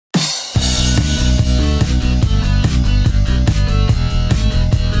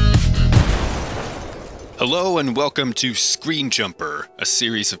Hello and welcome to Screen Jumper, a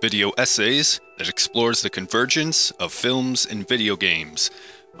series of video essays that explores the convergence of films and video games.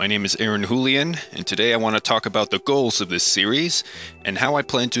 My name is Houillon, and today I want to talk about the goals of this series and how I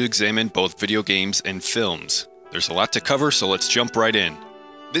plan to examine both video games and films. There's a lot to cover, so let's jump right in.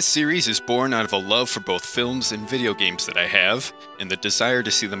 This series is born out of a love for both films and video games that I have, and the desire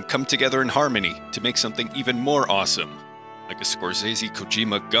to see them come together in harmony to make something even more awesome, like a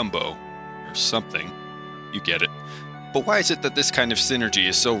Scorsese-Kojima gumbo, or something. You get it. But why is it that this kind of synergy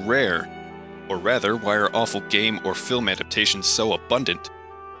is so rare? Or rather, why are awful game or film adaptations so abundant?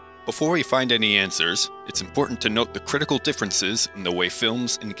 Before we find any answers, it's important to note the critical differences in the way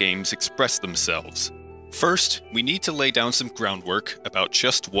films and games express themselves. First, we need to lay down some groundwork about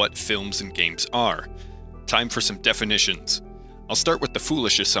just what films and games are. Time for some definitions. I'll start with the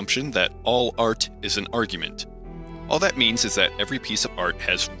foolish assumption that all art is an argument. All that means is that every piece of art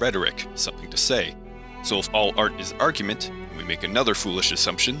has rhetoric, something to say. So if all art is argument, and we make another foolish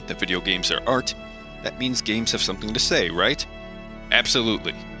assumption that video games are art, that means games have something to say, right?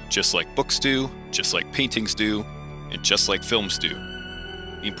 Absolutely. Just like books do, just like paintings do, and just like films do.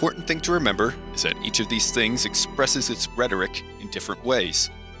 The important thing to remember is that each of these things expresses its rhetoric in different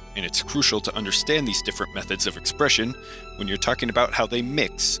ways, and it's crucial to understand these different methods of expression when you're talking about how they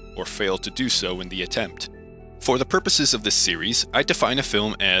mix or fail to do so in the attempt. For the purposes of this series, I define a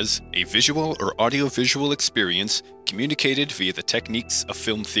film as a visual or audiovisual experience communicated via the techniques of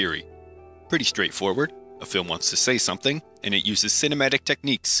film theory. Pretty straightforward. A film wants to say something, and it uses cinematic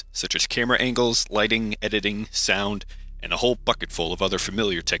techniques such as camera angles, lighting, editing, sound, and a whole bucket full of other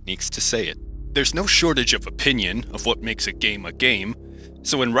familiar techniques to say it. There's no shortage of opinion of what makes a game,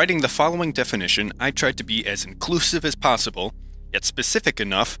 so in writing the following definition, I tried to be as inclusive as possible, yet specific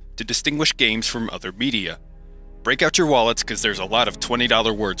enough to distinguish games from other media. Break out your wallets because there's a lot of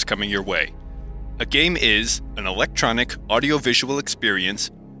 $20 words coming your way. A game is an electronic audiovisual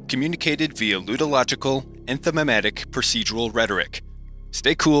experience communicated via ludological, enthymematic procedural rhetoric.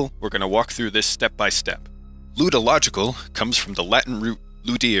 Stay cool, we're going to walk through this step by step. Ludological comes from the Latin root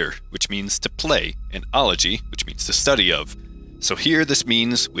ludere, which means to play, and ology, which means to study of. So here this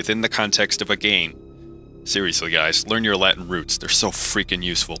means within the context of a game. Seriously guys, learn your Latin roots, they're so freaking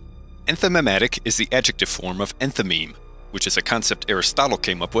useful. Enthymematic is the adjective form of enthymeme, which is a concept Aristotle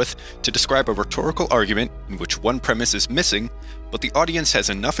came up with to describe a rhetorical argument in which one premise is missing, but the audience has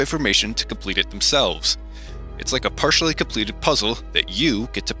enough information to complete it themselves. It's like a partially completed puzzle that you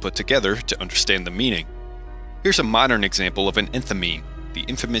get to put together to understand the meaning. Here's a modern example of an enthymeme, the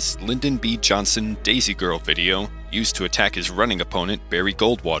infamous Lyndon B. Johnson Daisy Girl video used to attack his running opponent Barry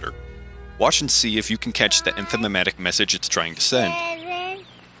Goldwater. Watch and see if you can catch the enthymematic message it's trying to send.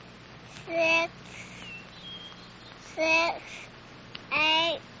 6,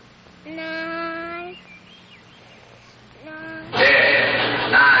 8, 9,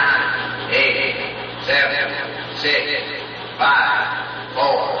 10, 9, 8, 7, 6, 5,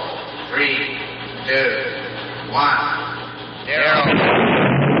 4, 3, 2, 1, 0.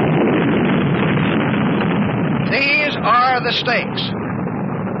 These are the stakes.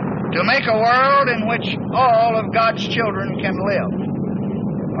 To make a world in which all of God's children can live,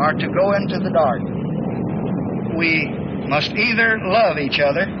 or to go into the dark. We must either love each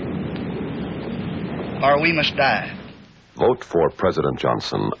other or we must die. Vote for President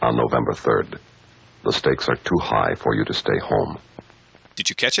Johnson on November 3rd. The stakes are too high for you to stay home. Did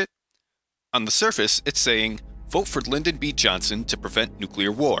you catch it? On the surface, it's saying, vote for Lyndon B. Johnson to prevent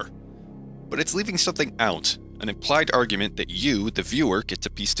nuclear war. But it's leaving something out, an implied argument that you, the viewer, get to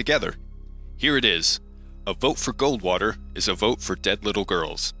piece together. Here it is. A vote for Goldwater is a vote for dead little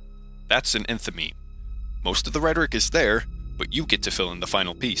girls. That's an enthymeme. Most of the rhetoric is there, but you get to fill in the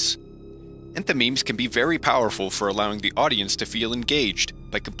final piece. Enthymemes can be very powerful for allowing the audience to feel engaged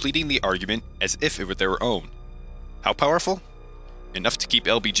by completing the argument as if it were their own. How powerful? Enough to keep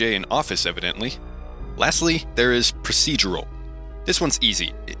LBJ in office, evidently. Lastly, there is procedural. This one's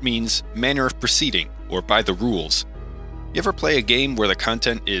easy. It means manner of proceeding, or by the rules. You ever play a game where the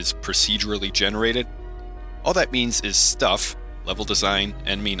content is procedurally generated? All that means is stuff, level design,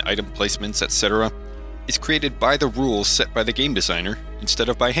 enemy and item placements, etc., is created by the rules set by the game designer instead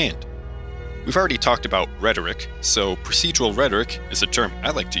of by hand. We've already talked about rhetoric, so procedural rhetoric is a term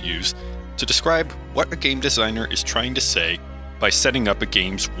I like to use to describe what a game designer is trying to say by setting up a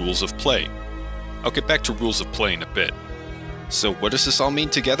game's rules of play. I'll get back to rules of play in a bit. So what does this all mean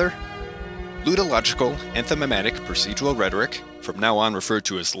together? Ludological, enthymematic procedural rhetoric, from now on referred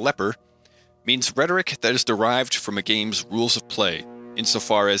to as LEPR, means rhetoric that is derived from a game's rules of play,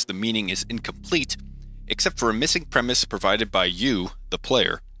 insofar as the meaning is incomplete except for a missing premise provided by you, the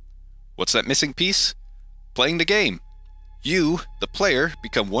player. What's that missing piece? Playing the game. You, the player,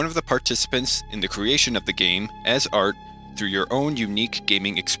 become one of the participants in the creation of the game as art through your own unique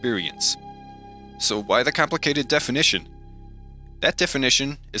gaming experience. So why the complicated definition? That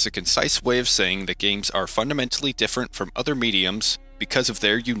definition is a concise way of saying that games are fundamentally different from other mediums because of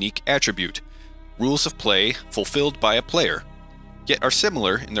their unique attribute, rules of play fulfilled by a player, yet are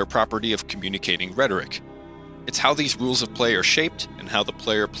similar in their property of communicating rhetoric. It's how these rules of play are shaped and how the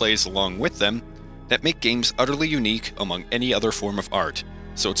player plays along with them that make games utterly unique among any other form of art.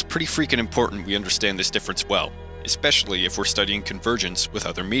 So it's pretty freaking important we understand this difference well, especially if we're studying convergence with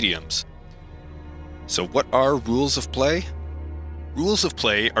other mediums. So what are rules of play? Rules of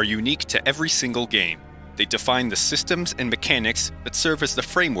play are unique to every single game. They define the systems and mechanics that serve as the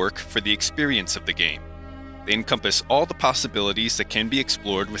framework for the experience of the game. They encompass all the possibilities that can be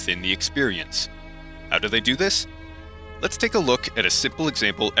explored within the experience. How do they do this? Let's take a look at a simple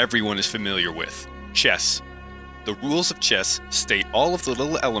example everyone is familiar with: chess. The rules of chess state all of the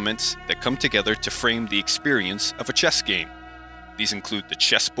little elements that come together to frame the experience of a chess game. These include the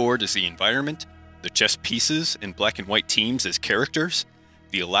chessboard as the environment, the chess pieces and black and white teams as characters,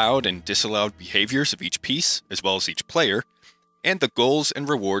 the allowed and disallowed behaviors of each piece as well as each player, and the goals and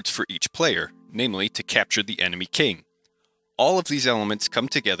rewards for each player, namely to capture the enemy king. All of these elements come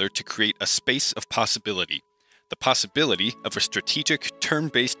together to create a space of possibility, the possibility of a strategic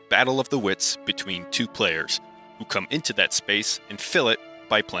turn-based battle of the wits between two players, who come into that space and fill it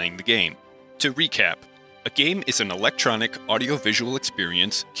by playing the game. To recap, a game is an electronic audiovisual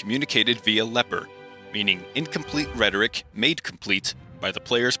experience communicated via LEPR, meaning incomplete rhetoric made complete by the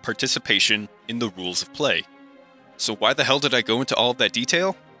player's participation in the rules of play. So why the hell did I go into all of that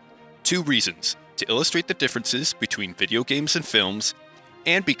detail? Two reasons: to illustrate the differences between video games and films,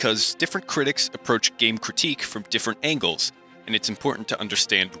 and because different critics approach game critique from different angles, and it's important to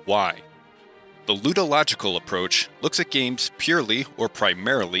understand why. The ludological approach looks at games purely or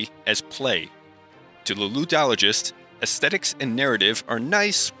primarily as play. To the ludologist, aesthetics and narrative are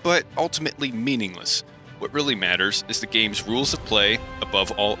nice, but ultimately meaningless. What really matters is the game's rules of play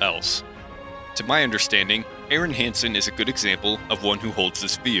above all else. To my understanding, Aaron Hansen is a good example of one who holds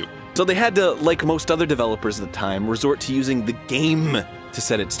this view. So they had to, like most other developers at the time, resort to using the game to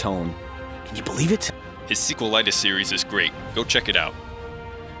set its tone. Can you believe it? His Sequelitis series is great, go check it out.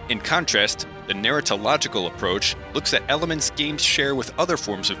 In contrast, the narratological approach looks at elements games share with other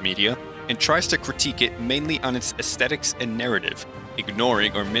forms of media and tries to critique it mainly on its aesthetics and narrative,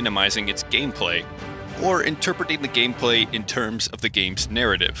 ignoring or minimizing its gameplay, or interpreting the gameplay in terms of the game's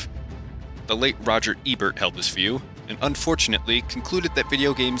narrative. The late Roger Ebert held this view, and unfortunately concluded that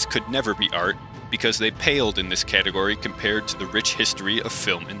video games could never be art because they paled in this category compared to the rich history of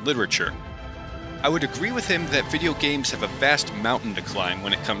film and literature. I would agree with him that video games have a vast mountain to climb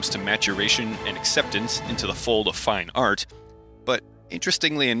when it comes to maturation and acceptance into the fold of fine art, but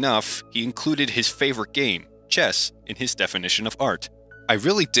interestingly enough, he included his favorite game, chess, in his definition of art. I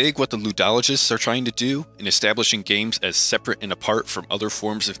really dig what the ludologists are trying to do in establishing games as separate and apart from other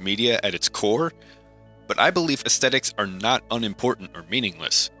forms of media at its core, but I believe aesthetics are not unimportant or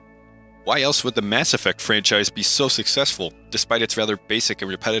meaningless. Why else would the Mass Effect franchise be so successful despite its rather basic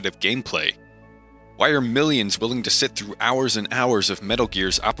and repetitive gameplay? Why are millions willing to sit through hours and hours of Metal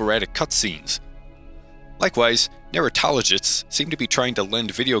Gear's operatic cutscenes? Likewise, narratologists seem to be trying to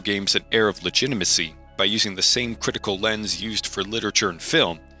lend video games an air of legitimacy by using the same critical lens used for literature and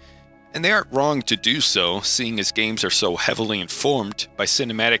film, and they aren't wrong to do so, seeing as games are so heavily informed by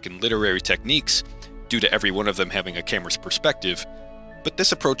cinematic and literary techniques, due to every one of them having a camera's perspective, but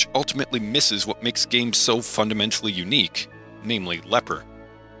this approach ultimately misses what makes games so fundamentally unique, namely LEPR.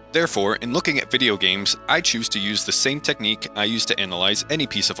 Therefore, in looking at video games, I choose to use the same technique I use to analyze any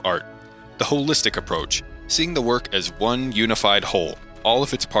piece of art, the holistic approach, seeing the work as one unified whole, all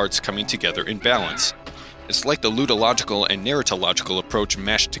of its parts coming together in balance. It's like the ludological and narratological approach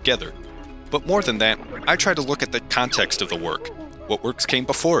mashed together. But more than that, I try to look at the context of the work. What works came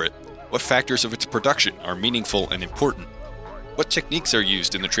before it? What factors of its production are meaningful and important? What techniques are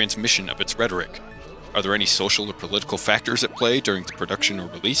used in the transmission of its rhetoric? Are there any social or political factors at play during the production or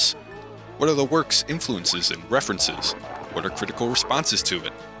release? What are the work's influences and references? What are critical responses to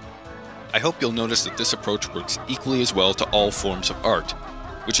it? I hope you'll notice that this approach works equally as well to all forms of art,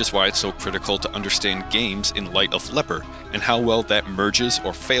 which is why it's so critical to understand games in light of LEPR and how well that merges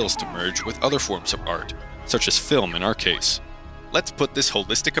or fails to merge with other forms of art, such as film in our case. Let's put this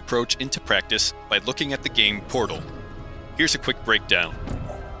holistic approach into practice by looking at the game Portal. Here's a quick breakdown.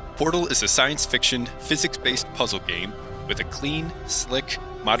 Portal is a science fiction, physics-based puzzle game with a clean, slick,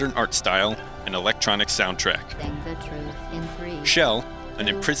 modern art style and electronic soundtrack. Shell, an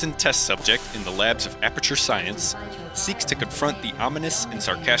imprisoned test subject in the labs of Aperture Science, seeks to confront the ominous and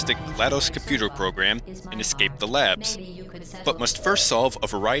sarcastic GLaDOS computer program and escape the labs, but must first solve a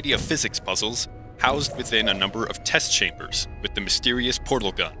variety of physics puzzles housed within a number of test chambers with the mysterious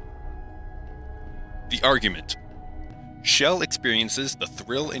portal gun. The argument. Shell experiences the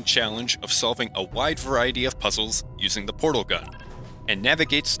thrill and challenge of solving a wide variety of puzzles using the portal gun, and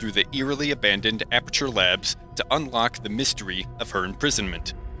navigates through the eerily abandoned Aperture labs to unlock the mystery of her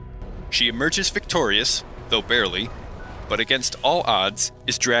imprisonment. She emerges victorious, though barely, but against all odds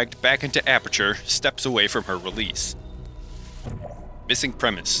is dragged back into Aperture steps away from her release. Missing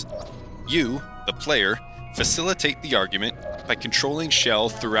premise. You, the player, facilitate the argument by controlling Shell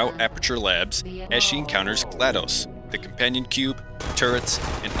throughout Aperture labs as she encounters GLaDOS, the companion cube, turrets,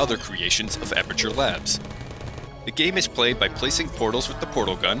 and other creations of Aperture labs. The game is played by placing portals with the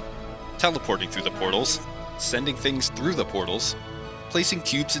portal gun, teleporting through the portals, sending things through the portals, placing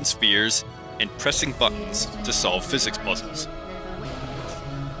cubes and spheres, and pressing buttons to solve physics puzzles.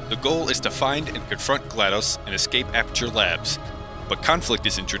 The goal is to find and confront GLaDOS and escape Aperture labs, but conflict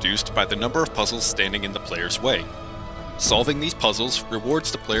is introduced by the number of puzzles standing in the player's way. Solving these puzzles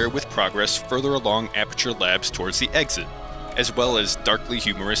rewards the player with progress further along Aperture labs towards the exit, as well as darkly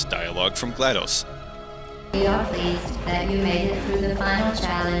humorous dialogue from GLaDOS. We are pleased that you made it through the final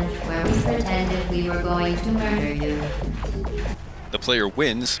challenge where we pretended we were going to murder you. The player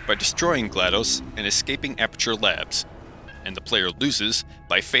wins by destroying GLaDOS and escaping Aperture labs, and the player loses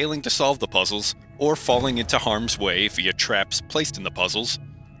by failing to solve the puzzles or falling into harm's way via traps placed in the puzzles.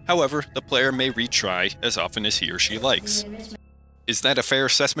 However, the player may retry as often as he or she likes. Is that a fair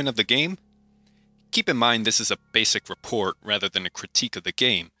assessment of the game? Keep in mind this is a basic report rather than a critique of the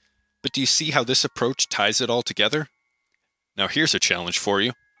game, but do you see how this approach ties it all together? Now here's a challenge for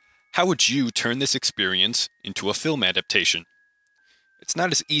you. How would you turn this experience into a film adaptation? It's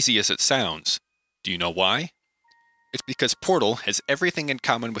not as easy as it sounds. Do you know why? It's because Portal has everything in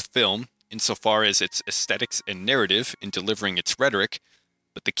common with film insofar as its aesthetics and narrative in delivering its rhetoric,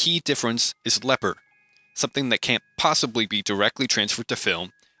 but the key difference is leper, something that can't possibly be directly transferred to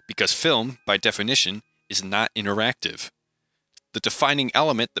film because film, by definition, is not interactive. The defining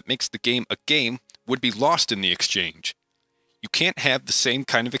element that makes the game a game would be lost in the exchange. You can't have the same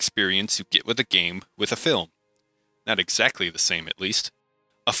kind of experience you get with a game with a film. Not exactly the same, at least.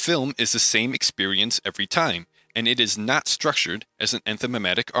 A film is the same experience every time, and it is not structured as an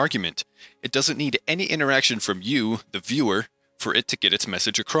enthymematic argument. It doesn't need any interaction from you, the viewer, for it to get its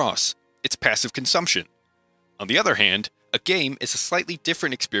message across. It's passive consumption. On the other hand, a game is a slightly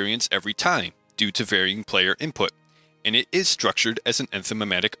different experience every time, due to varying player input, and it is structured as an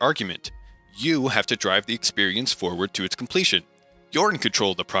enthymematic argument. You have to drive the experience forward to its completion. You're in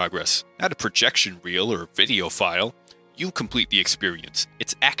control of the progress, not a projection reel or video file. You complete the experience.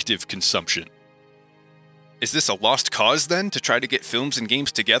 It's active consumption. Is this a lost cause, then, to try to get films and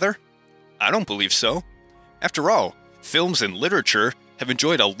games together? I don't believe so. After all, films and literature have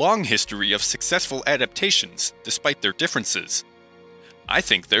enjoyed a long history of successful adaptations, despite their differences. I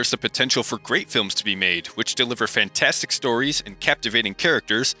think there's the potential for great films to be made, which deliver fantastic stories and captivating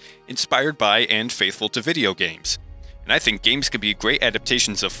characters inspired by and faithful to video games. And I think games can be great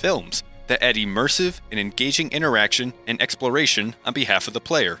adaptations of films that add immersive and engaging interaction and exploration on behalf of the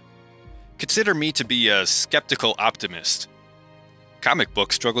player. Consider me to be a skeptical optimist. Comic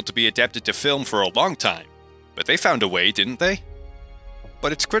books struggled to be adapted to film for a long time, but they found a way, didn't they?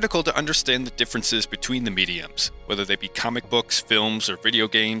 But it's critical to understand the differences between the mediums, whether they be comic books, films, or video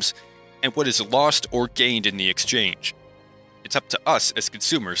games, and what is lost or gained in the exchange. It's up to us as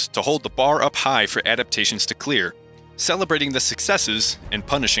consumers to hold the bar up high for adaptations to clear, celebrating the successes and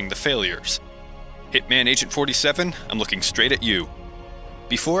punishing the failures. Hitman Agent 47, I'm looking straight at you.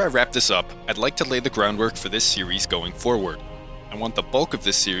 Before I wrap this up, I'd like to lay the groundwork for this series going forward. I want the bulk of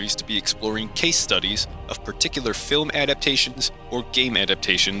this series to be exploring case studies of particular film adaptations or game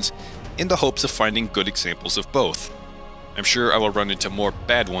adaptations in the hopes of finding good examples of both. I'm sure I will run into more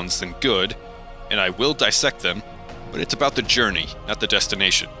bad ones than good, and I will dissect them, but it's about the journey, not the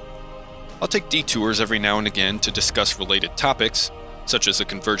destination. I'll take detours every now and again to discuss related topics, such as the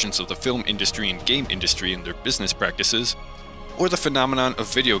convergence of the film industry and game industry in their business practices, or the phenomenon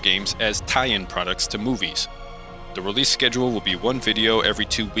of video games as tie-in products to movies. The release schedule will be one video every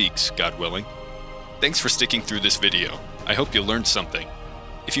 2 weeks, God willing. Thanks for sticking through this video. I hope you learned something.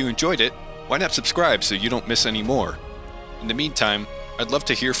 If you enjoyed it, why not subscribe so you don't miss any more? In the meantime, I'd love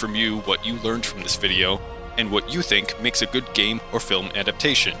to hear from you what you learned from this video and what you think makes a good game or film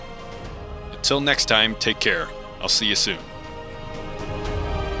adaptation. Until next time, take care. I'll see you soon.